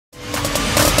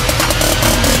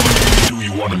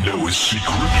wanna know his secret?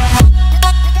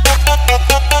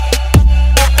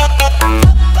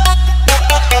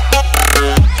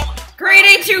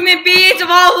 Greetings, human beings of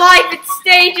all life and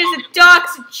stages and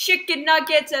ducks and chicken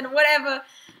nuggets and whatever.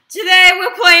 Today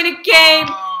we're playing a game.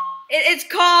 It's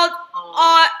called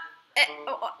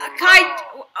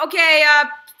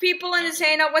people in this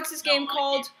hangout. What's this game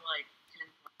called?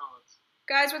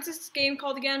 Guys, what's this game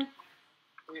called again?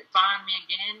 Find me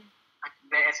again.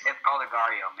 It's called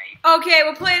Agario, mate. Okay,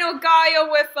 we're playing Agario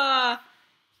with Agario.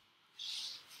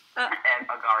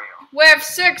 with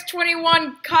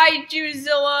 621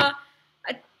 Kaijuzilla,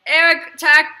 Aaric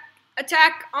attack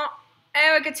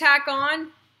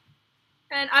on.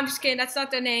 And I'm just kidding, that's not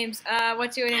their names.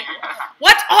 What's your name?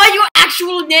 What are your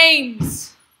actual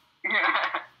names?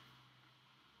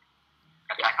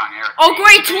 Attack on Aaric. Oh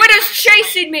great, Twitter's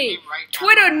chasing me.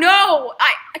 Twitter, no.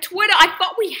 Twitter, I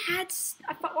thought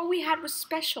what we had was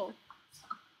special.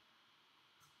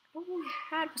 What we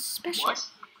had was special.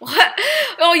 What?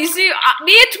 Oh, you see,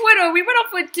 me and Twitter, we went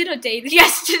off for dinner date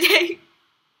yesterday.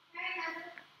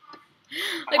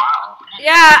 Like, Wow.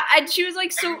 yeah, and she was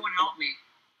like, so. Everyone help me.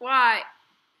 Why?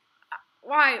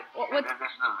 Why? What? This is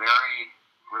a very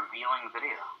revealing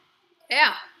video.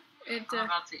 Yeah. I'm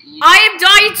about to eat. I am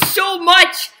dying so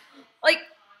much. Like,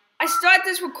 I start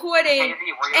this recording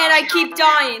and I keep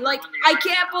dying. Like, I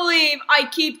can't believe I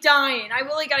keep dying. I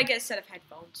really gotta get a set of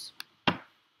headphones.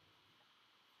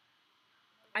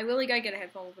 I really gotta get a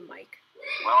headphone with a mic.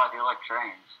 Well, I do like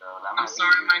trains, so that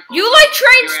might be. You like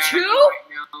trains too?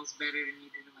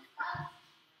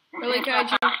 Really,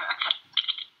 Kaiju?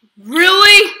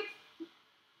 Really?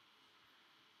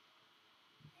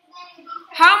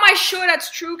 How am I sure that's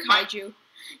true, Kaiju?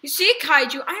 You see,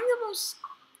 Kaiju, I'm the most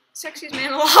sexiest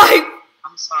man alive.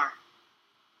 I'm sorry.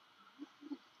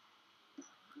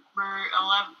 Number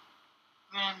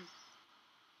 11.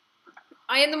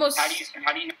 I am the most. How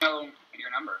do you know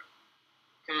your number?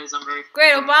 Because I'm very.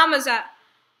 Great, Obama's at.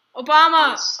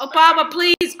 Obama,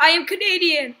 please. I am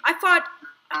Canadian. I thought,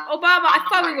 Obama, I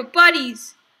thought we were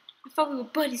buddies.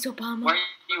 Obama. Where are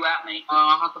you at, mate?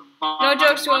 I'm at the bottom. No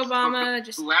jokes to Obama.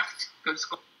 Just left.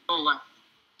 Go left.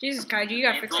 Jesus, Kaiju, you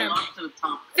gotta fix that. To the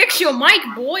top. Fix your mic,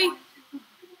 boy.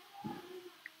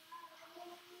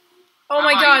 Oh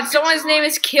my God, someone's name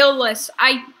is Killless.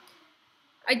 I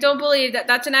don't believe that.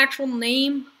 That's an actual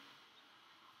name.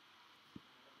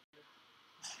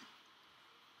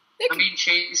 I'm being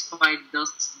chased by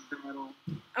dust in the middle.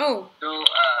 Oh. So,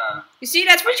 you see,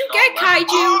 that's what you get, Kaiju.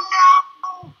 Oh,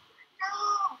 no!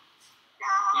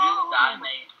 You didn't die,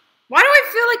 mate. Why do I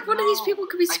feel like one of these people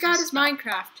could be Scott as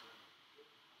Minecraft?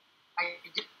 I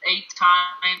did 8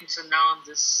 times and now I'm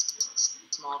this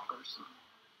small person.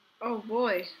 Oh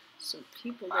boy. Some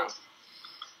people that...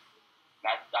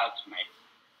 That's mate.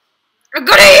 I'm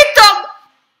gonna eat them!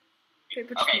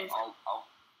 Okay, I'll...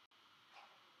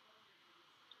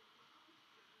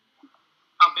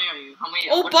 How big are you? How many?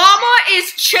 Obama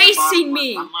is chasing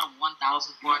me. I'm at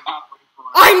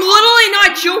 1,444. I'm literally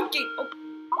not joking. Oh.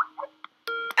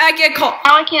 I get caught.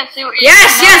 Now I can't see what you're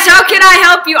Yes, how can I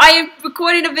help you? I am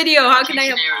recording a video. How can I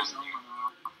help you?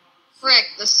 Frick,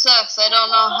 this sucks. I don't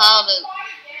know how to...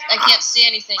 I can't see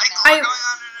anything now. Michael, we're going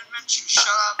on an adventure. Shut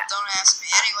up. Don't ask me.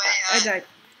 Anyway, I died.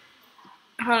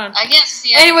 Hold on. I can't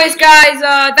see anything. Anyways, guys,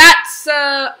 that's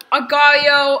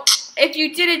Agario. If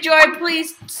you did enjoy,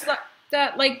 please slap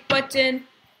that like button.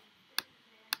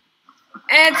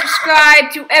 And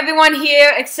subscribe to everyone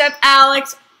here except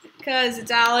Alex, because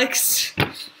it's Alex.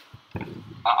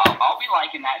 I'll be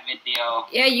liking that video.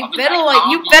 Yeah, you better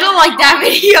like that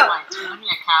video.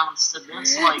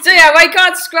 So yeah, like,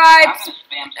 comment, subscribe.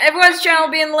 Everyone's channel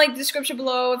will be in the link description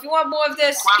below. If you want more of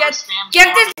this,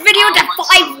 give this video to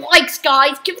 5 likes,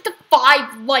 guys. Give it to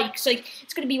 5 likes. Like,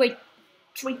 it's gonna be right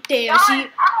there.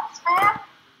 See?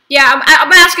 Yeah,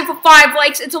 I'm asking for 5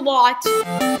 likes. It's a lot.